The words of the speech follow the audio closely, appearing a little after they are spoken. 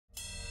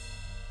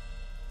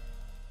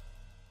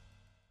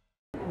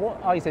What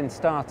Eyezen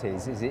Start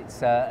is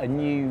it's a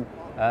new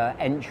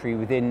entry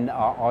within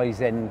our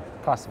Eyezen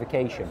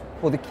classification.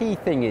 Well, the key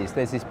thing is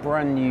there's this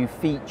brand new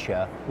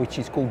feature which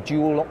is called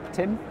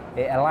Dualoptim.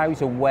 It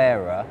allows a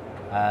wearer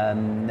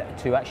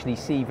to actually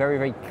see very,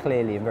 very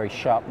clearly and very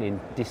sharply in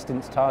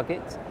distance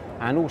targets.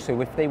 And also,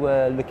 if they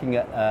were looking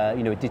at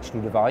a digital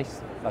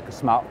device, like a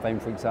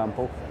smartphone, for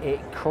example, it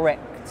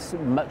corrects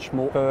much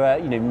more for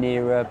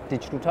nearer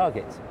digital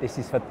targets. This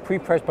is for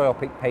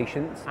pre-presbyopic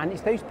patients, and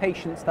it's those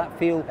patients that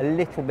feel a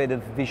little bit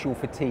of visual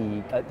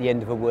fatigue at the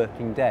end of a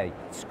working day.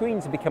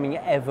 Screens are becoming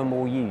ever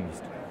more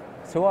used.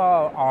 So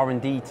our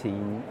R&D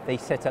team, they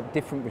set up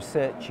different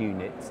research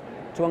units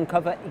to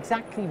uncover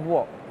exactly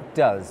what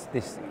does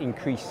this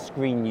increased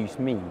screen use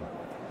mean.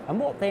 And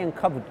what they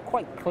uncovered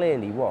quite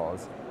clearly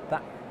was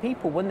that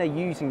people, when they're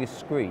using a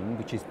screen,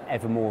 which is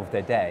ever more of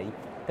their day,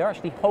 they're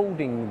actually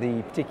holding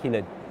the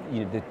particular,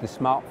 the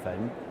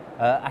smartphone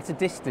at a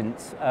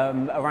distance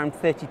around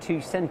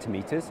 32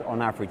 centimetres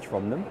on average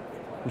from them,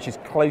 which is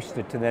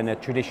closer to then a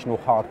traditional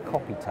hard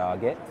copy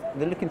target.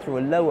 They're looking through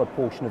a lower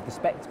portion of the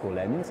spectacle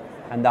lens,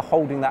 and they're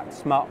holding that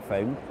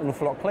smartphone an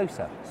awful lot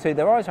closer. So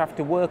their eyes have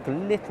to work a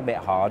little bit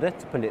harder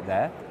to pull it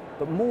there,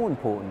 but more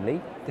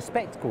importantly, the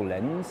spectacle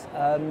lens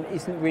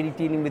isn't really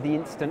dealing with the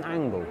instant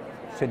angle.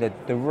 So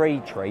the ray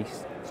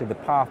trace, so the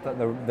path that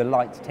the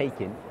light's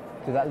taking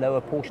to that lower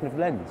portion of the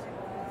lens.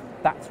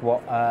 That's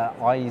what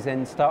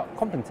Eyezen Start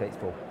compensates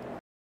for.